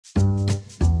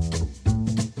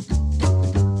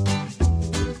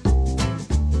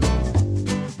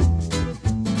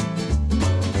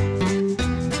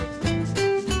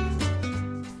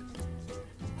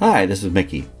Hi, this is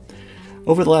Mickey.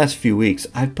 Over the last few weeks,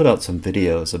 I've put out some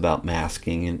videos about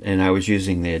masking, and I was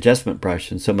using the adjustment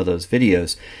brush in some of those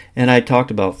videos, and I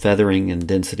talked about feathering and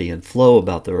density and flow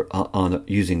about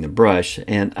using the brush,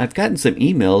 and I've gotten some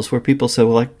emails where people say,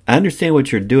 well, I understand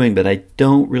what you're doing, but I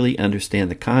don't really understand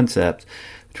the concept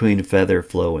between feather,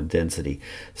 flow, and density.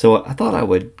 So I thought I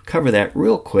would cover that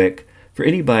real quick for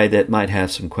anybody that might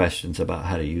have some questions about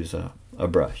how to use a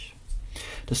brush.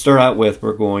 To start out with,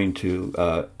 we're going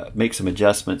to make some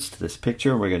adjustments to this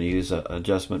picture. We're going to use an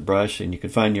adjustment brush, and you can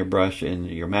find your brush in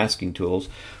your masking tools,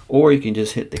 or you can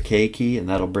just hit the K key and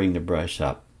that'll bring the brush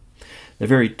up. The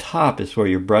very top is where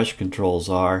your brush controls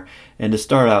are, and to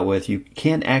start out with, you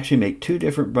can actually make two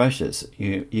different brushes.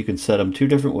 You can set them two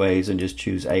different ways and just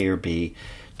choose A or B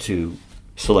to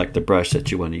select the brush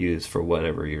that you want to use for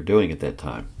whatever you're doing at that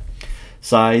time.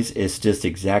 Size is just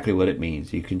exactly what it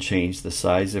means. You can change the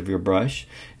size of your brush.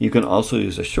 You can also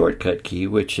use a shortcut key,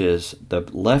 which is the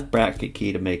left bracket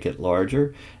key to make it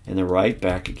larger and the right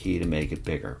bracket key to make it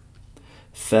bigger.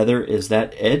 Feather is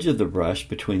that edge of the brush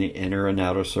between the inner and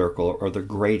outer circle, or the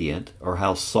gradient, or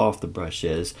how soft the brush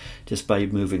is, just by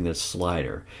moving this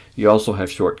slider. You also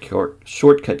have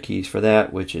shortcut keys for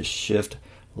that, which is shift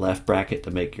left bracket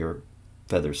to make your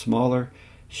feather smaller,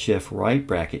 shift right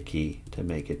bracket key to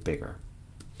make it bigger.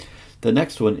 The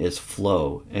next one is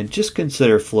flow, and just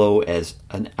consider flow as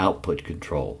an output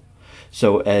control.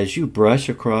 So as you brush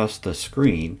across the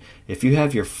screen, if you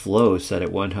have your flow set at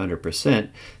 100%,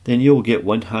 then you'll get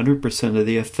 100% of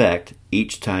the effect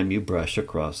each time you brush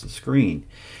across the screen.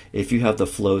 If you have the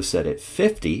flow set at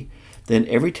 50, then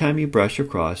every time you brush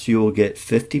across, you will get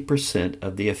 50%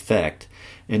 of the effect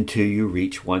until you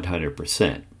reach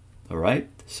 100%. All right?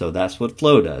 So that's what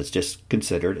flow does. Just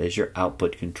consider it as your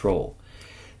output control.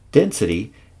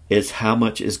 Density is how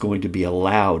much is going to be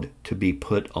allowed to be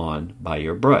put on by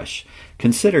your brush.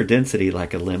 Consider density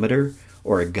like a limiter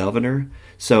or a governor.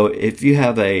 So if you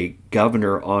have a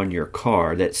governor on your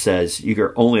car that says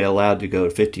you're only allowed to go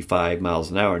 55 miles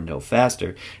an hour and no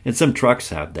faster, and some trucks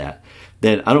have that,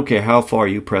 then I don't care how far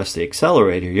you press the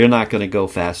accelerator, you're not going to go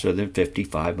faster than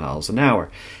 55 miles an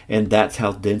hour. And that's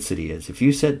how density is. If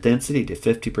you set density to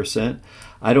 50%,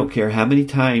 I don't care how many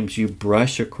times you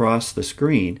brush across the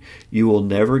screen, you will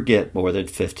never get more than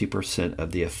 50%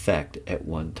 of the effect at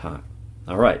one time.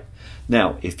 All right.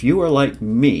 Now, if you are like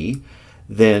me,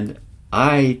 then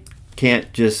I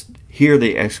can't just hear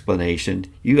the explanation.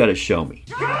 You got to show me.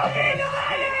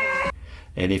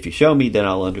 And if you show me, then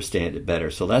I'll understand it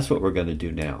better. So that's what we're going to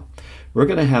do now. We're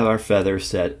going to have our feather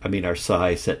set, our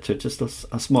size set to just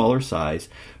a smaller size.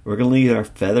 We're going to leave our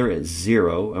feather at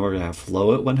 0, and we're going to have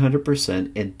flow at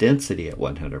 100% and density at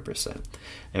 100%.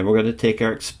 And we're going to take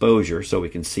our exposure so we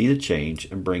can see the change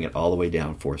and bring it all the way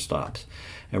down 4 stops.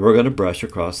 And we're going to brush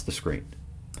across the screen.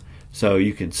 So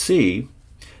you can see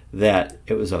that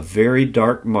it was a very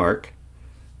dark mark,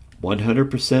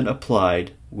 100%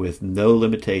 applied, with no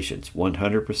limitations,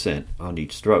 100% on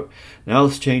each stroke. Now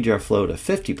let's change our flow to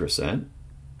 50%. And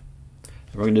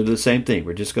we're going to do the same thing.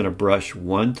 We're just going to brush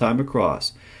one time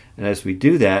across. And as we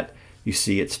do that, you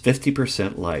see it's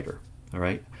 50% lighter. All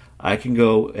right. I can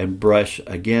go and brush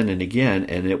again and again,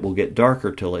 and it will get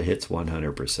darker till it hits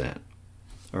 100%.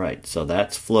 All right. So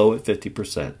that's flow at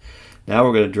 50%. Now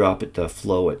we're going to drop it to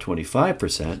flow at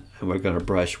 25%, and we're going to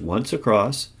brush once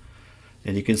across,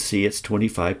 and you can see it's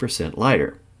 25%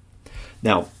 lighter.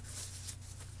 Now,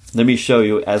 let me show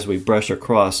you as we brush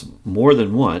across more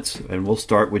than once, and we'll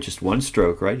start with just one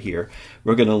stroke right here.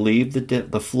 We're going to leave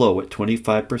the flow at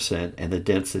 25% and the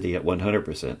density at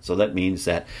 100%. So that means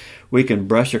that we can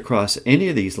brush across any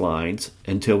of these lines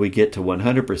until we get to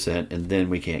 100%, and then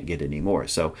we can't get any more.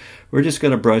 So we're just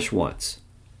going to brush once.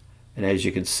 And as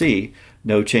you can see,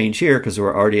 no change here because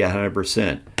we're already at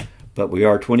 100%. But we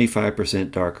are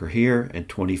 25% darker here and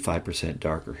 25%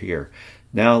 darker here.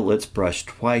 Now let's brush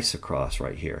twice across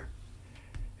right here.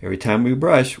 Every time we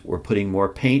brush, we're putting more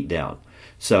paint down.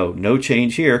 So no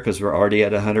change here because we're already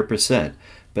at 100%.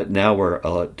 But now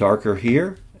we're darker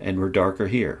here and we're darker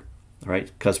here. All right?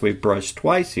 Because we brushed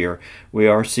twice here, we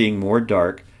are seeing more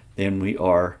dark than we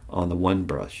are on the one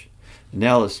brush.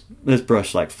 Now let's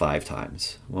brush like 5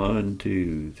 times. 1,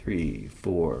 2, 3,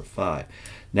 4, 5.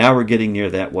 Now we're getting near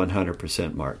that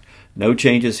 100% mark. No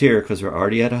changes here because we're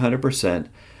already at 100%.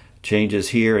 Changes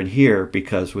here and here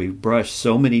because we brushed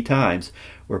so many times,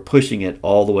 we're pushing it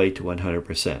all the way to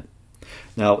 100%.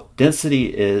 Now,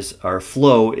 density is, our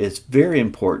flow is very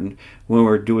important when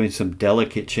we're doing some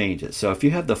delicate changes. So if you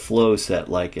have the flow set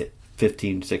like at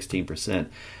 15, 16%,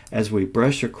 as we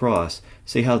brush across,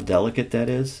 see how delicate that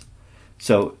is?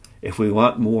 So If we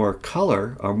want more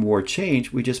color or more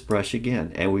change, we just brush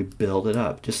again and we build it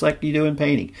up, just like you do in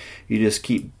painting. You just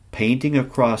keep painting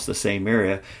across the same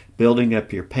area, building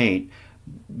up your paint,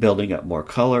 building up more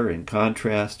color and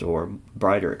contrast or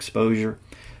brighter exposure,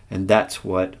 and that's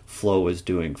what flow is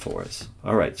doing for us.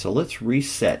 All right, so let's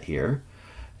reset here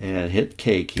and hit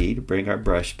K key to bring our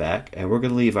brush back, and we're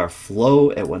going to leave our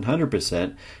flow at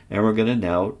 100%, and we're going to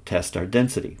now test our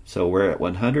density. So we're at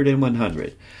 100 and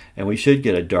 100, and we should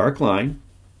get a dark line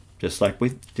just like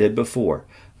we did before.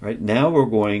 All right, now we're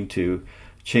going to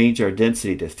change our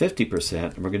density to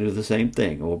 50%, and we're going to do the same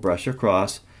thing. We'll brush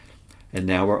across, and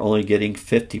now we're only getting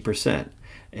 50%.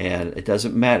 And it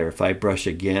doesn't matter if I brush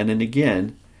again and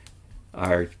again,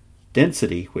 our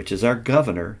density, which is our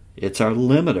governor, it's our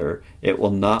limiter, it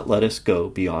will not let us go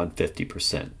beyond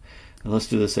 50%. And let's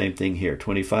do the same thing here,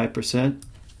 25%,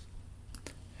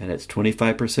 and it's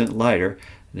 25% lighter,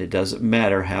 and it doesn't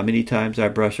matter how many times I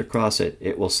brush across it,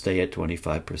 it will stay at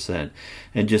 25%.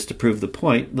 And just to prove the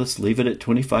point, let's leave it at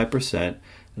 25%,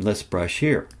 and let's brush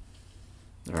here.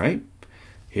 All right,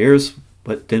 here's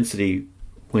what density,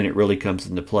 when it really comes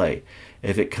into play.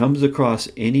 If it comes across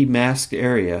any masked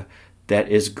area that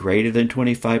is greater than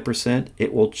 25%,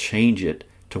 it will change it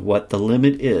to what the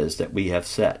limit is that we have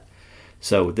set.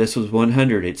 So this was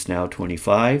 100, it's now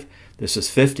 25. This is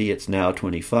 50, it's now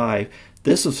 25.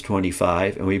 This is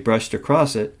 25, and we brushed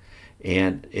across it,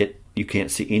 and you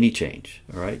can't see any change.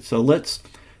 All right, so let's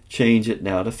change it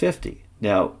now to 50.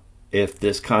 Now, if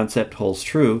this concept holds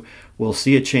true, we'll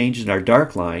see a change in our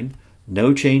dark line,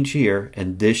 no change here,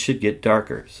 and this should get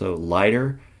darker. So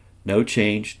lighter, no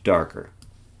change, darker.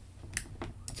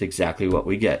 That's exactly what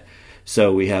we get.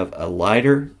 So we have a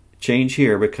lighter change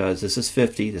here because this is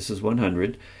 50, this is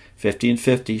 100. 50 and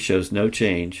 50 shows no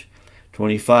change.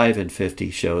 25 and 50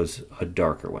 shows a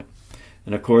darker one.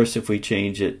 And of course, if we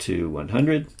change it to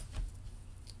 100,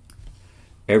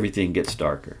 everything gets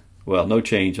darker. Well, no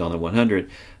change on the 100,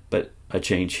 but a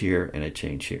change here and a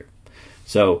change here.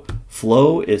 So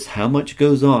flow is how much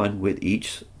goes on with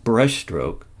each brush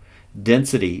stroke.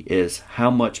 Density is how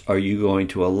much are you going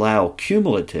to allow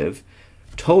cumulative,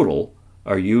 total,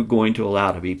 are you going to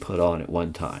allow to be put on at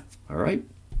one time. All right?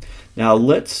 Now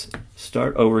let's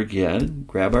start over again,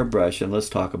 grab our brush, and let's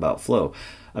talk about flow.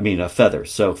 A feather.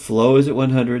 So flow is at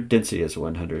 100, density is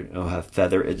 100, and I'll have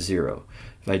feather at 0.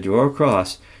 If I draw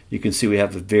across, you can see we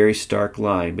have a very stark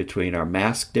line between our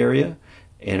masked area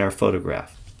and our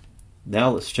photograph.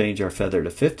 Now let's change our feather to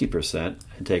 50%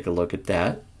 and take a look at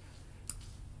that.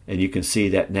 And you can see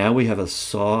that now we have a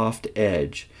soft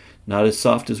edge. Not as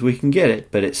soft as we can get it,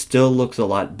 but it still looks a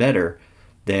lot better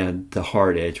than the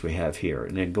hard edge we have here.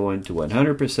 And then going to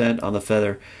 100% on the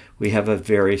feather, we have a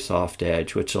very soft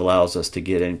edge, which allows us to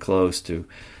get in close to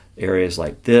areas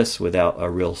like this without a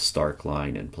real stark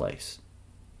line in place.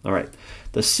 All right,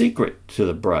 the secret to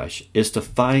the brush is to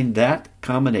find that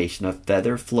combination of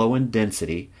feather, flow, and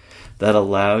density that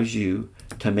allows you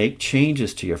to make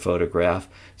changes to your photograph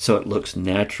so it looks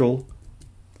natural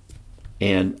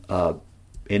and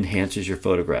enhances your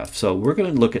photograph. So we're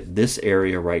going to look at this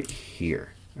area right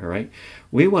here. All right,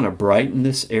 we want to brighten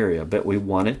this area, but we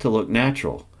want it to look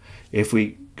natural. If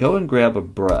we go and grab a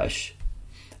brush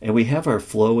and we have our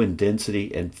flow and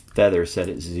density and feather set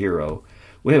at 0,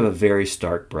 we have a very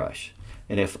stark brush.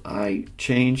 And if I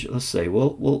change, let's say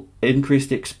we'll increase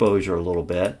the exposure a little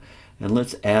bit, and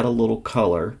let's add a little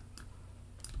color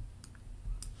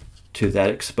to that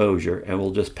exposure, and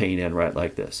we'll just paint in right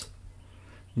like this.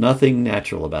 Nothing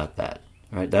natural about that.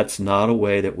 All right, that's not a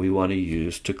way that we want to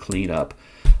use to clean up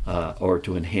or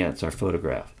to enhance our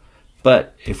photograph.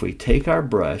 But if we take our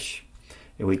brush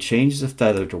and we change the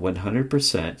feather to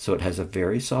 100%, so it has a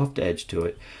very soft edge to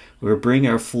it, we'll bring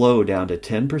our flow down to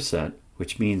 10%,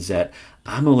 which means that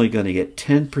I'm only going to get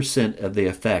 10% of the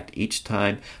effect each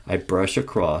time I brush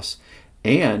across,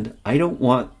 and I don't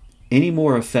want any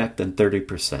more effect than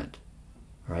 30%.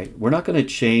 Right? We're not going to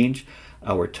change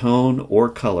our tone or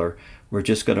color. We're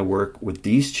just going to work with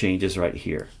these changes right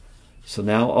here. So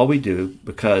now all we do,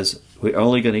 because we're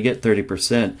only going to get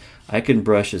 30%, I can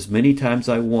brush as many times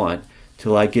I want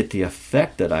till I get the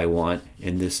effect that I want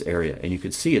in this area. And you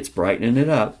can see it's brightening it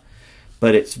up,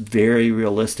 but it's very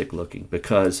realistic looking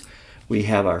because we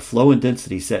have our flow and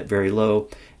density set very low,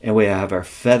 and we have our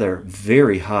feather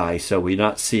very high, so we're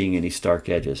not seeing any stark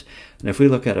edges. And if we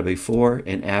look at a before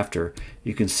and after,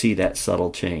 you can see that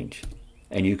subtle change.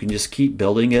 And you can just keep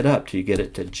building it up till you get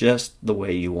it to just the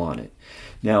way you want it.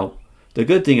 Now, The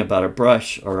good thing about a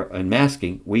brush or a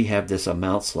masking, we have this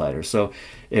amount slider. So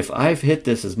if I've hit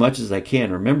this as much as I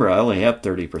can, remember I only have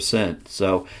 30%.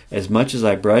 So as much as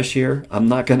I brush here, I'm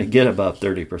not going to get above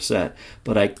 30%.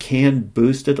 But I can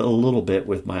boost it a little bit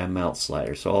with my amount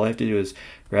slider. So all I have to do is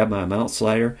grab my amount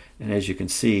slider, and as you can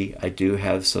see, I do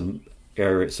have some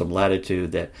area, some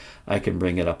latitude that I can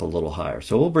bring it up a little higher.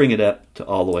 So we'll bring it up to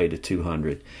all the way to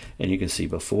 200. And you can see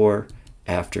before,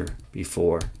 after,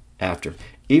 before, after.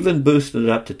 Even boosted it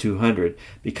up to 200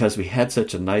 because we had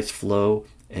such a nice flow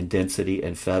and density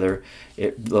and feather.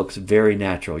 It looks very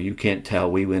natural. You can't tell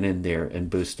we went in there and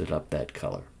boosted up that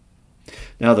color.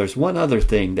 Now there's one other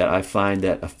thing that I find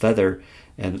that a feather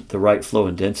and the right flow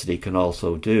and density can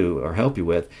also do or help you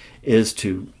with is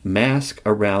to mask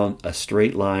around a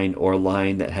straight line or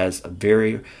line that has a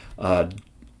very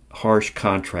harsh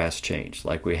contrast change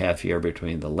like we have here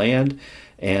between the land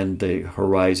and the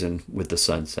horizon with the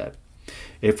sunset.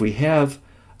 If we have,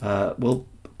 we'll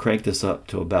crank this up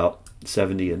to about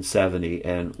 70 and 70,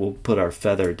 and we'll put our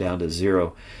feather down to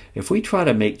 0. If we try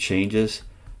to make changes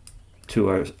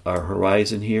to our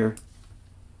horizon here,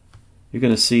 you're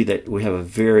going to see that we have a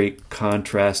very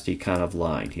contrasty kind of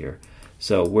line here.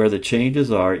 So where the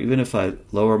changes are, even if I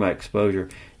lower my exposure,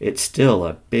 it's still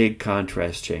a big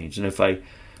contrast change. And if I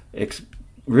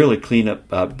really clean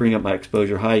up, bring up my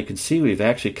exposure high, you can see we've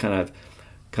actually kind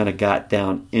of got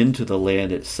down into the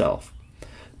land itself.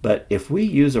 But if we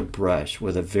use a brush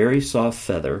with a very soft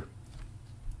feather,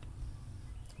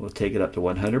 we'll take it up to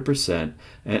 100%,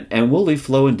 and we'll leave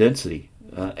flow and density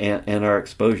and our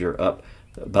exposure up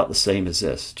about the same as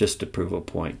this, just to prove a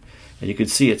point. And you can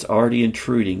see it's already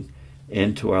intruding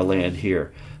into our land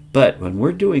here. But when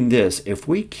we're doing this, if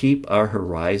we keep our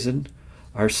horizon,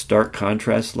 our stark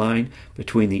contrast line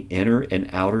between the inner and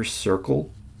outer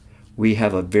circle, we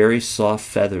have a very soft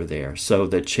feather there. So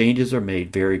the changes are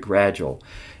made very gradual.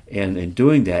 And in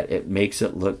doing that, it makes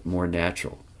it look more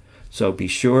natural. So be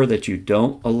sure that you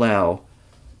don't allow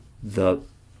the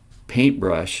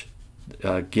paintbrush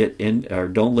get in, or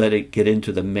don't let it get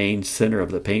into the main center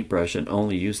of the paintbrush and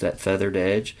only use that feathered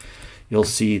edge. You'll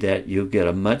see that you get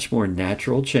a much more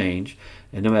natural change.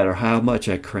 And no matter how much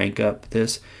I crank up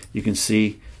this, you can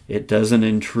see it doesn't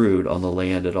intrude on the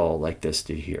land at all like this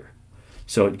did here.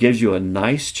 So it gives you a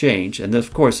nice change, and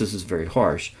of course this is very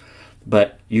harsh,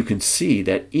 but you can see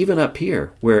that even up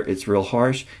here where it's real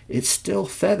harsh, it's still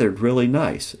feathered really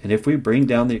nice. And if we bring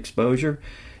down the exposure,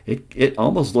 it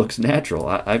almost looks natural.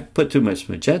 I put too much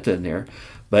magenta in there,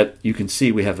 but you can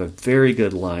see we have a very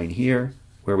good line here.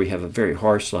 Where we have a very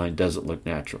harsh line, doesn't look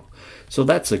natural. So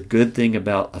that's a good thing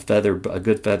about a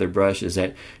good feather brush, is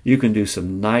that you can do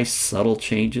some nice subtle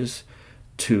changes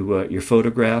to your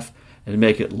photograph and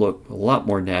make it look a lot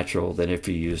more natural than if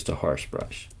you used a harsh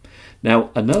brush. Now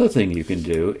another thing you can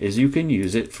do is you can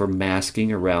use it for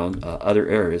masking around other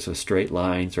areas with straight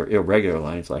lines or irregular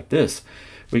lines like this.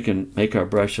 We can make our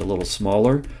brush a little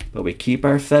smaller, but we keep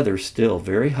our feather still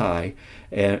very high.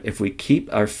 And if we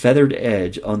keep our feathered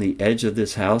edge on the edge of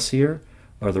this house here,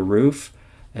 or the roof,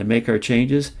 and make our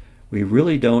changes, we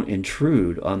really don't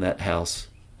intrude on that house.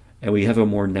 And we have a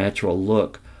more natural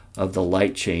look of the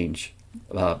light change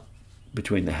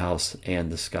between the house and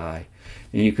the sky.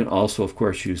 And you can also, of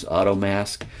course, use auto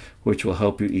mask, which will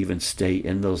help you even stay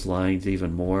in those lines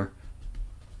even more,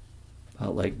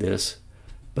 like this.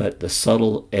 But the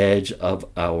subtle edge of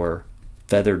our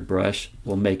feathered brush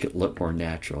will make it look more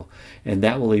natural, and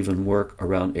that will even work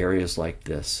around areas like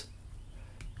this.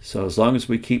 So as long as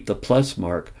we keep the plus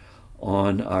mark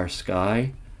on our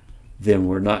sky, then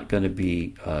we're not going to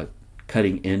be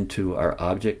cutting into our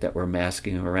object that we're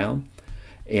masking around.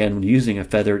 And using a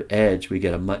feathered edge, we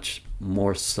get a much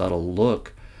more subtle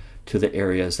look to the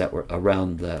areas that were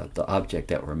around the object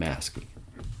that we're masking.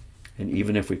 And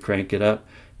even if we crank it up,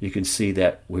 you can see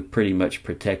that we pretty much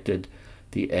protected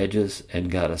the edges and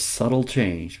got a subtle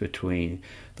change between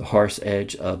the harsh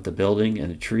edge of the building and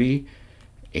the tree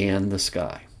and the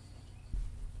sky.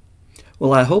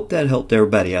 Well, I hope that helped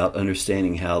everybody out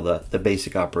understanding how the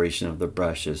basic operation of the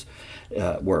brushes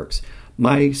works.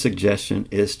 My suggestion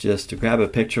is just to grab a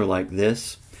picture like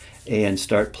this and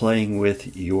start playing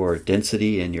with your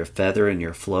density and your feather and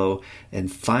your flow,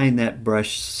 and find that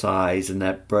brush size and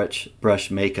that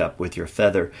brush makeup with your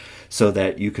feather so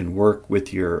that you can work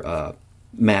with your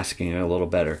masking a little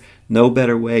better. No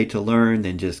better way to learn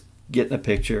than just getting a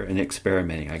picture and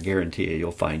experimenting. I guarantee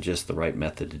you'll find just the right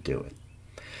method to do it.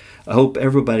 I hope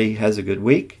everybody has a good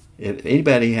week. If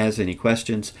anybody has any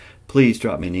questions, please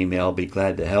drop me an email. I'll be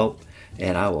glad to help,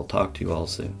 and I will talk to you all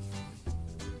soon.